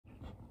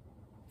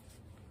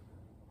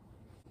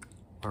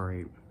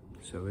Alright,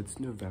 so it's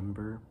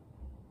November,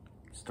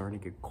 it's starting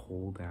to get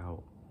cold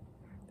out.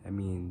 That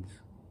means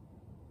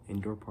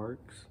indoor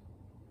parks,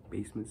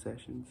 basement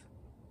sessions,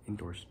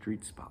 indoor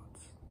street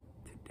spots.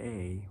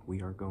 Today,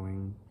 we are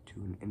going to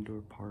an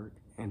indoor park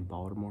in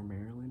Baltimore,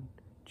 Maryland,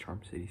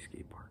 Charm City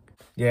Skatepark.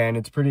 Yeah, and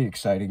it's pretty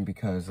exciting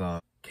because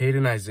Kate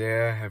and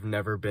Isaiah have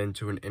never been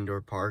to an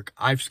indoor park.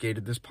 I've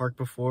skated this park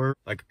before,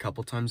 like a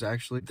couple times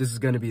actually. This is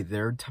gonna be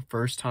their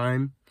first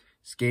time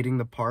skating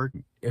the park.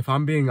 If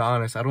I'm being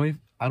honest, I don't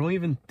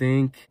even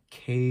think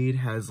Kate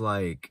has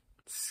like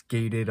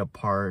skated a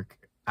park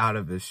out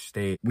of this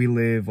state. We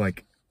live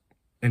like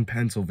in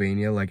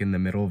Pennsylvania, like in the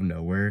middle of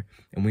nowhere,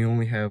 and we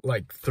only have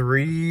like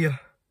 3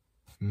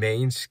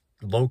 main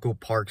local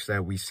parks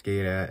that we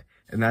skate at,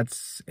 and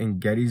that's in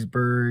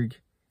Gettysburg,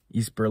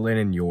 East Berlin,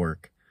 and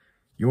York.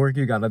 York,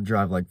 you gotta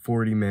drive like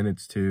 40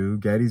 minutes to.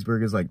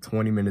 Gettysburg is like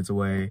 20 minutes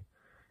away,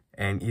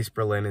 and East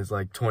Berlin is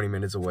like 20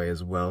 minutes away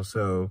as well.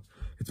 So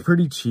it's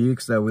pretty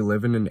cheeks that we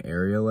live in an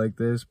area like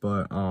this,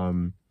 but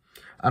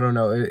I don't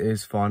know, it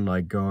is fun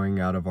like going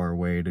out of our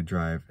way to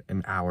drive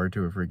an hour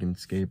to a freaking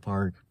skate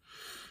park.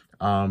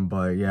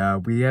 But yeah,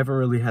 we haven't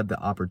really had the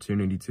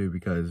opportunity to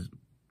because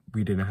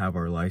we didn't have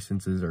our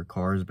licenses or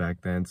cars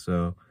back then.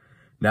 So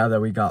now that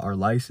we got our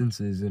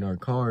licenses in our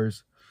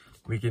cars,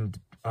 we can,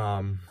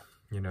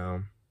 you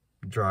know,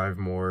 drive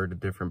more to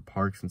different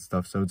parks and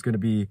stuff. So it's going to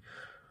be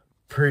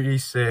pretty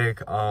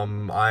sick.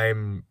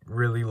 I'm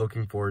really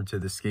looking forward to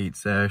the skate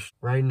sesh.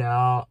 Right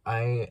now,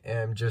 I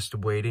am just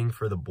waiting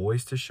for the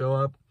boys to show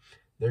up.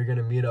 They're going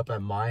to meet up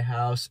at my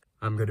house.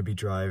 I'm going to be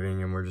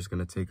driving and we're just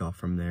going to take off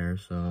from there.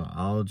 So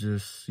I'll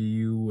just see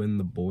you when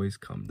the boys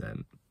come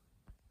then.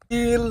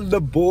 The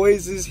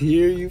boys is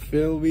here, you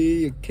feel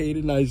me? Kate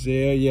and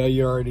Isaiah, yeah,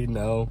 you already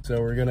know.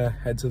 So we're gonna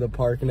head to the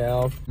park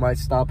now. Might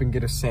stop and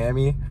get a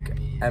Sammy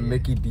at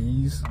Mickey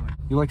D's.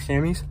 You like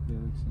Sammy's? Yeah,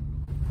 I like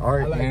Sammy. All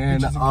right, like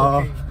and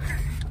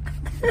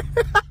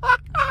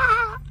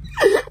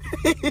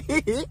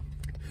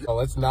oh,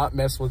 let's not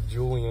mess with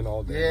Julian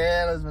all day.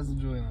 Yeah, let's mess with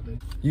Julian all day.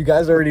 You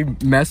guys already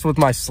messed with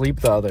my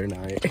sleep the other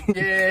night.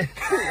 Yeah,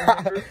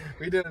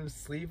 we didn't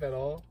sleep at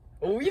all.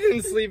 Well, we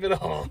didn't sleep at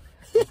all.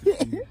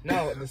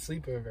 No, the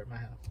sleepover at my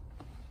house.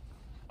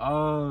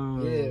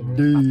 Oh, yeah,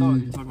 dude. I thought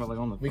you were talking about like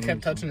on the. We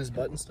kept touching his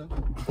butt and stuff.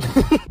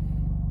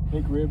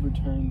 McRib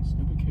returns.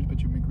 Nobody cares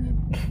about your McRib.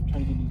 I'm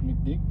trying to get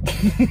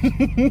this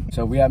McDick.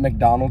 So we at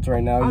McDonald's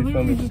right now. I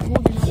literally just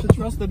told you not to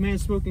trust the man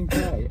smoking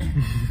crack.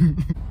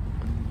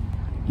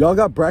 Y'all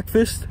got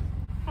breakfast?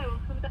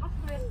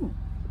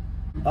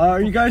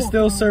 Are you guys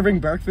still serving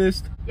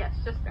breakfast? Yes,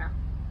 just now.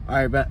 All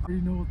right, bet. I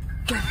already know what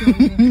the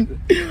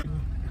fuck.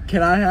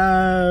 Can I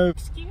have?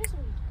 Excuse me.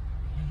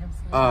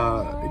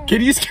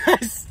 Can you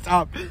guys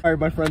stop? All right,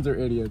 my friends are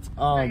idiots.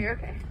 No, you're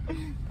okay.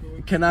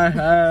 Can I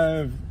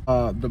have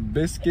the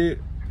biscuit,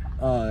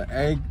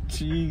 egg,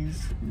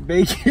 cheese,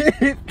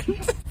 bacon?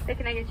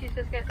 Bacon, egg, and cheese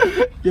biscuit?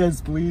 Yes,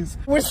 please.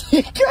 What do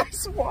you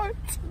guys want?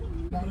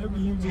 Whatever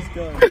you just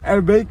got.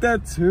 And make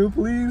that too,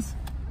 please.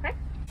 Okay.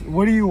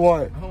 What do you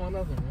want? I don't want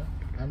nothing,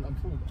 man. I'm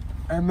full.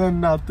 And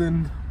then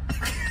nothing.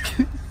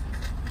 And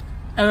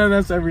then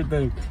that's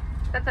everything.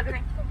 That's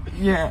everything.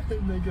 Yeah.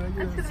 That's gonna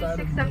be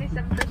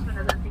 $6.77 first one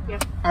of that. Thank you.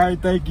 All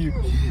right, thank you.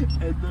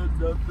 And then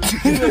nothing.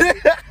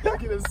 Can I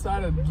get a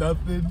side of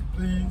nothing,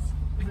 please?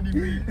 What do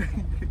you mean?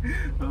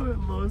 Oh, I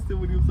lost it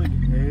when he was like,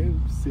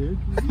 ham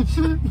sandwich.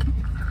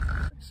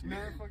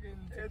 Remember fucking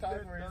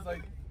TikTok where he's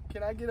like,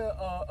 can I get a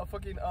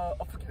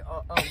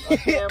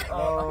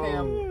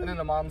ham, and then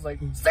the mom's like,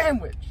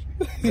 sandwich.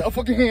 A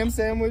fucking ham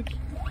sandwich.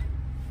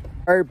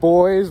 All right,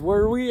 boys, where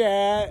are we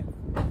at?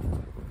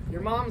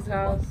 Your mom's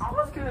house. I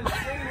was gonna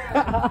say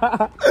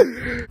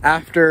that.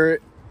 After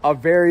a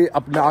very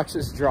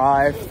obnoxious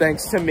drive,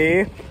 thanks to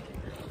me,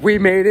 we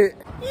made it.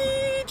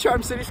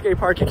 Charm City Skate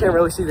Park. You can't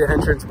really see the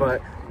entrance,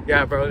 but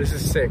yeah, bro, this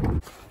is sick.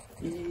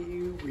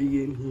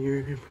 We in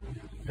here.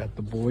 Got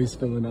the boys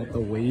filling out the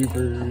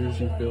waivers,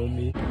 you feel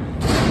me?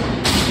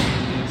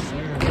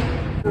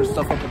 There's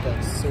stuff up at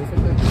that sofa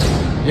thing.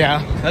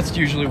 Yeah, that's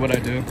usually what I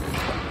do.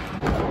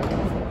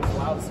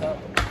 Loud as hell.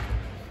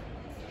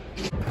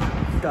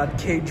 Got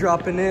Kate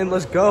dropping in.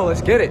 Let's go.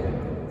 Let's get it.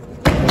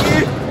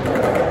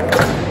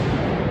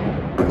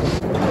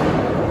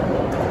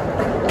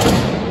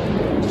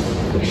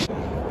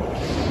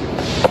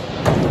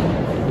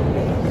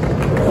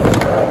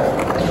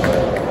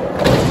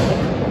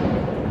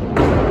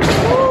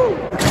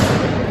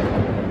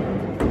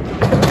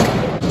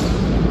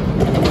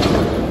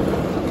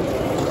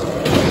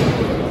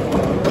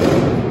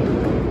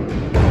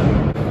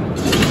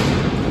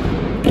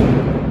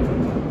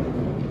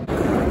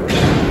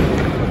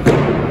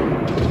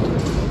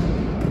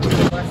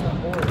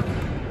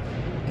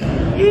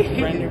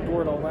 Brand new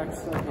board all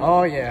waxed up.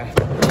 Oh yeah.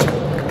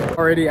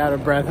 Already out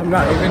of breath. I'm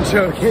not even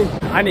joking.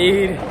 I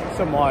need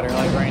some water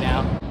like right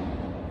now.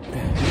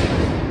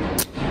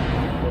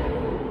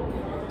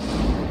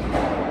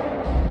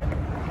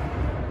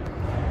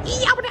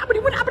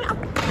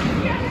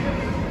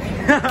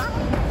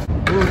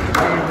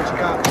 What you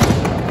got?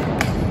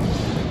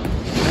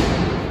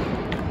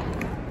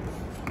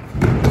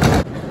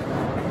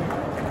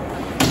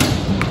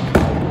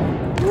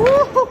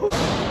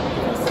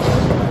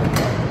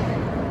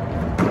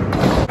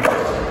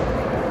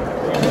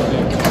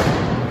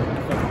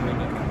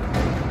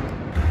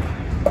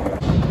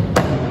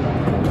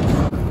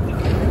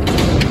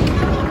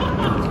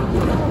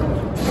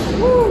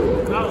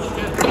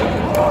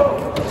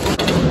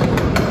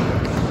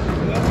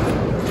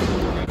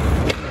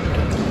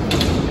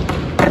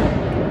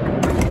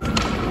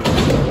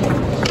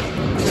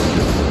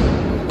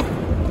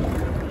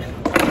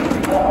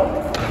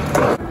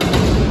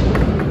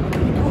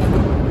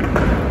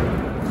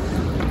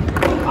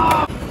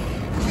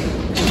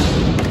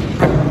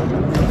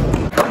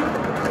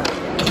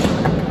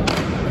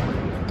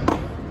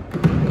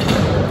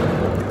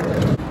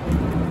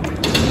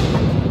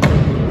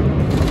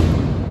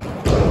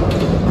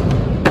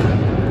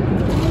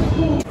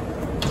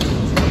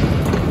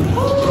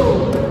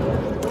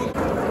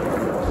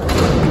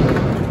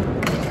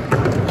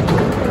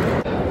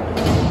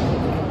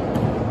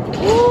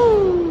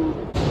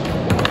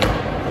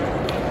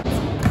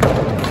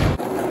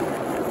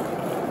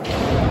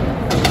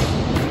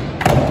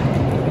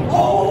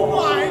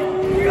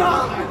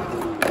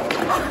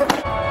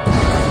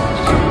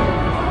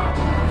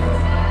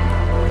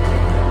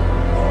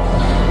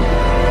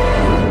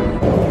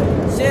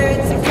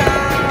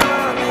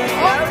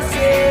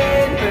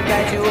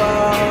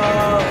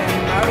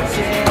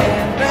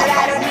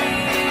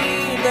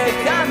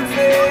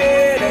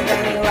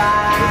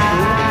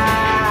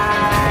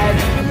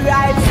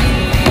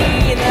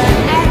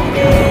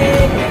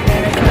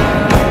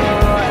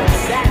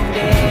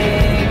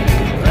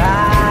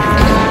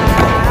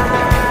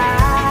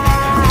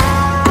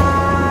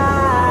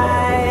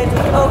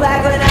 Oh,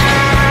 back when I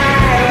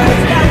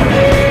was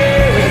younger,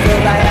 it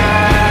feels like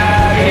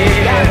I've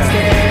been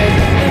downstairs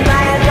in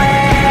my head.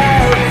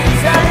 Well,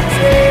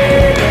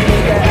 solitude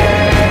beneath the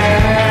earth.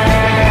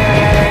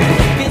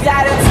 'Cause I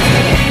don't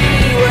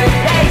see what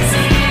they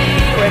see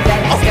when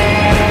they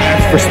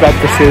stand. Respect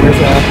the skaters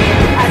now.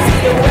 I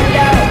see the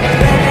window,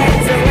 limit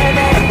to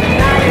limit,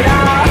 not at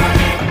all.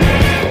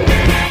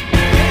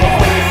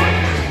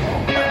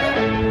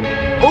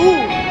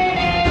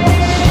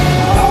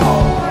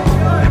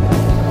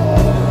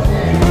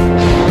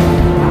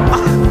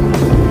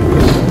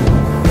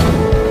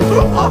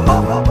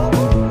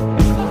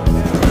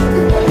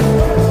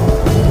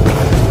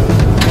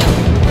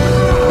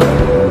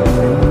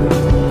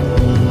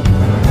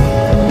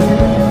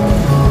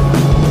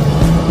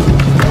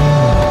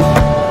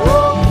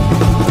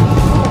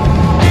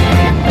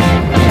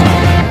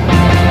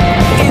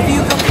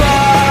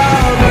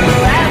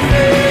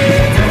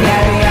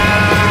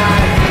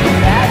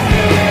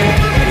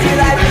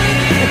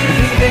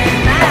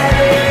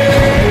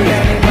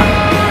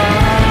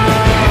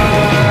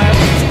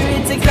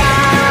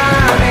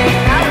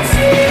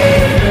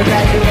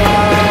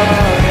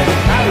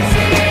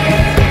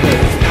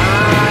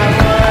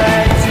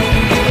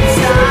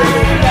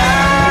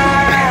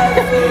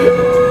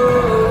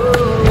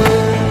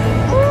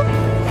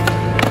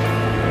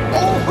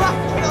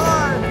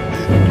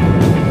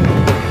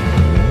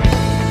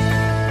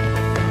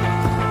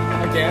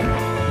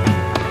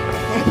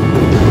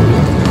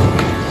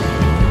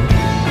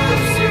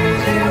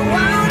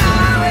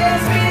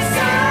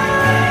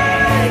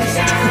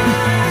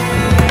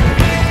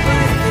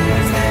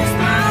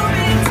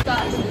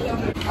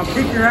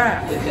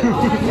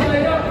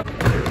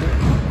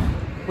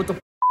 What the f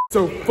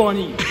so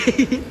funny?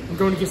 I'm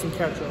going to get some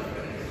ketchup.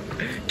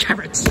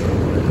 Carrots.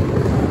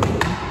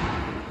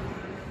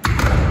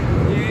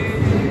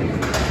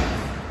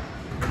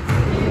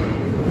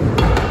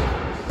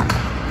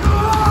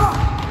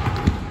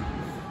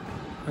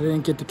 I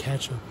didn't get the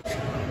ketchup.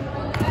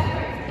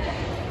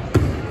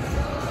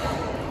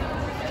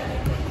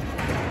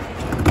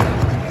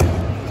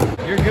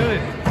 You're good.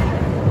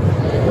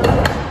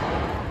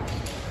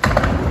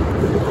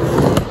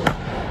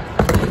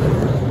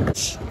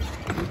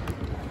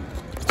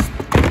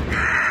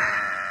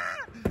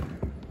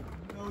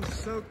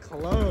 So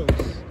close.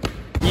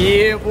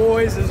 Yeah,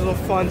 boys, this is a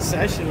fun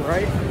session,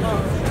 right?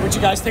 What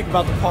you guys think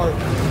about the park?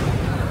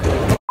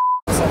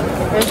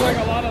 There's like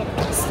a lot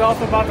of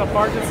stuff about the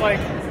park that's like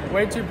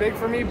way too big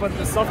for me, but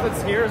the stuff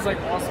that's here is like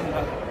awesome.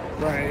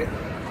 Right.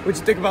 What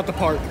you think about the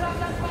park?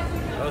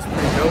 That was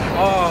pretty dope.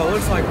 Oh, it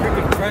looks like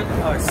freaking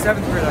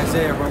 7th grade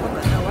Isaiah, bro. What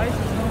the hell, right?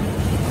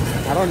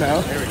 I don't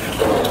know. There we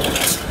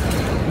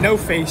go. No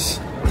face.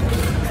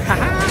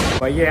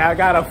 But yeah, I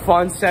got a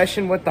fun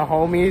session with the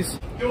homies.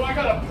 Yo, I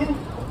gotta poop.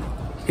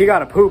 He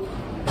got a poop.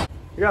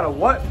 You got a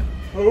what?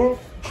 Poop.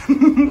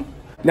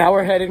 Now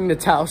we're heading to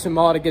Towson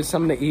Mall to get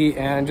something to eat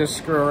and just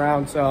screw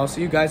around. So I'll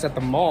see you guys at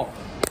the mall.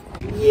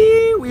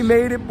 Yeah, we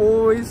made it,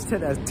 boys, to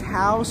the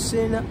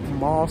Towson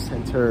Mall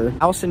Center.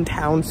 Towson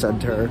Town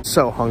Center.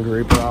 So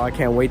hungry, bro. I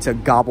can't wait to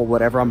gobble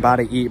whatever I'm about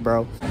to eat,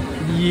 bro.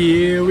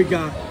 Yeah, we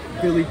got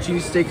Philly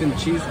cheesesteak and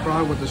cheese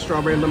fry with the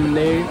strawberry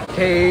lemonade.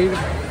 Cade,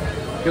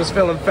 he was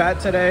feeling fat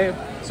today.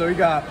 So we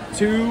got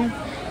 2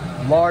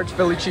 large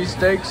Philly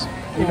cheesesteaks.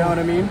 You know what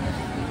I mean?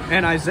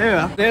 And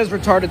Isaiah's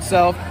retarded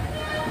self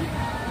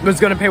was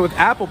gonna pay with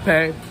Apple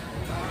Pay,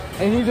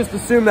 and he just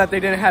assumed that they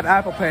didn't have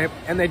Apple Pay,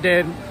 and they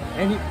did.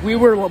 And we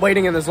were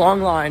waiting in this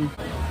long line,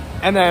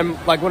 and then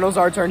like when it was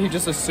our turn, he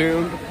just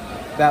assumed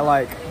that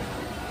like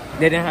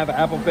they didn't have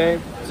Apple Pay,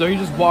 so he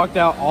just walked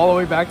out all the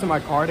way back to my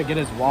car to get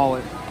his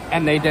wallet,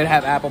 and they did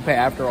have Apple Pay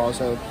after all.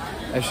 So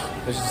it's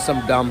just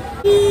some dumb.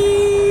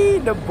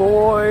 The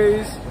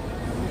boys,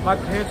 my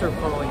pants are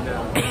falling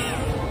down.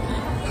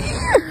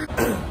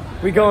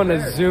 We going to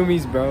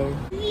Zoomies, bro.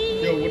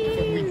 Yo, what the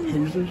fuck? We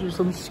posers or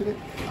some shit?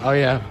 Oh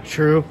yeah,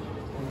 true.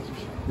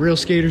 Real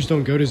skaters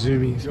don't go to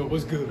Zoomies. Yo,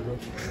 what's good, bro?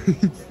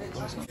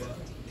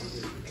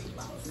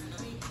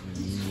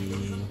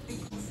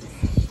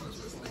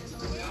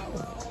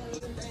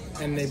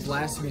 And they've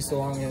lasted me so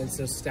long, and it's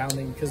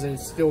astounding because they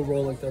still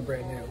roll like they're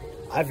brand new.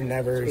 I've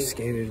never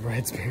skated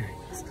Red's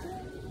bearings.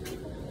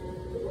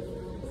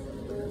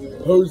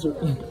 Poser.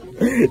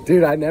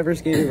 Dude, I never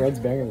skated Red's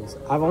bearings.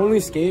 I've only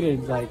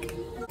skated like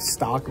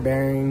stock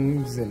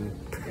bearings and.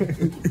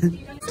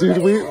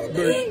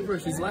 Dude, Bro,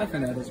 she's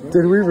laughing at us, bro.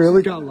 Did we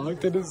really got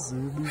locked in a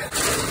Zoom?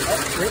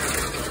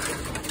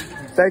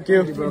 Thank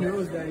you.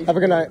 Have a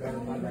good night.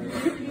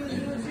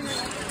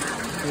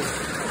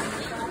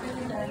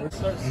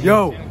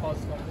 Yo.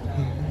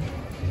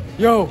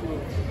 Yo.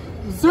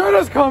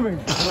 Santa's coming.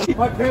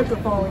 My pants are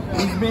falling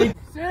down.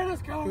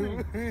 Santa's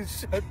coming.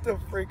 Shut the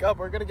freak up.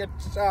 We're gonna get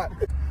shot.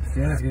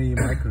 Santa's gonna eat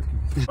my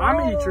cookies. I'm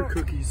gonna eat your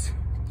cookies.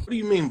 What do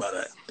you mean by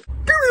that?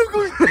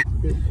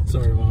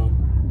 Sorry, Mom.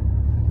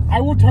 I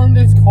will turn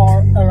this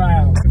car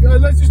around.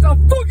 Unless you stop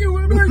fucking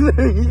with me.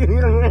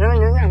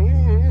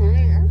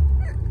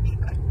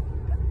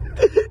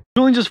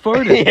 Julian just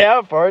farted. Yeah,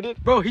 I farted.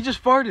 Bro, he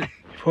just farted.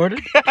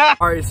 recorded?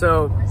 All right,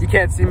 so you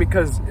can't see me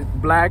because it's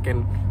black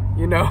and,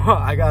 you know,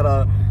 I got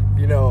a,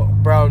 you know,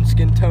 brown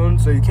skin tone,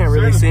 so you can't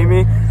really see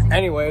me.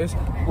 Anyways,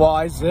 while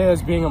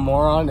Isaiah's being a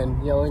moron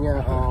and yelling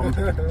at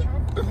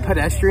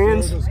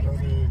pedestrians,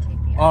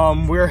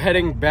 we're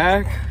heading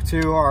back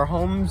to our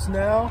homes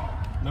now.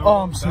 Oh,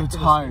 I'm so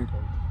tired.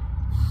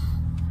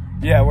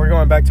 Yeah, we're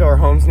going back to our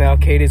homes now.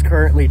 Kate is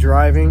currently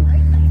driving,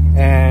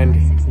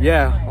 and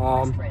yeah,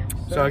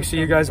 so I'll see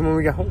you guys when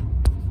we get home.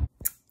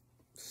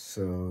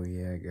 So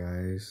yeah,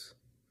 guys,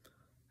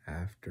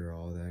 after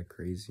all that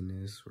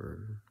craziness,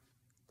 we're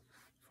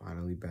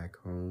finally back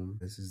home.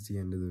 This is the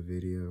end of the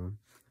video.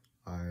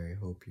 I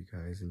hope you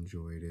guys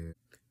enjoyed it.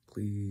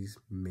 Please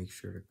make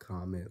sure to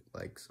comment,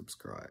 like,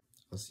 subscribe.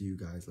 I'll see you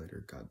guys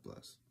later. God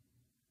bless.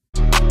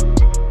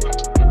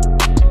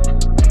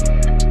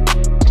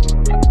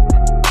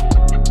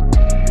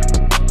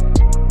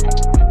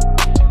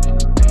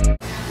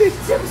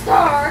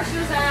 Superstar, she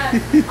was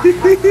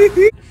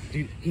at.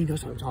 Dude, he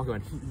knows what I'm talking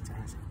about. He eats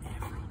ass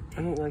every.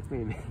 I don't like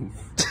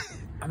mayonnaise.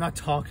 I'm not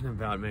talking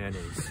about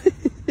mayonnaise.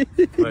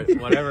 But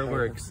whatever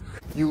works.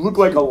 You look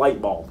like a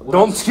light bulb.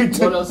 Don't skip.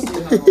 What else do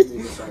you have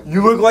on me?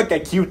 You look like a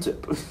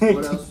Q-tip.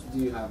 What else do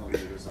you have on me?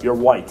 You're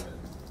white.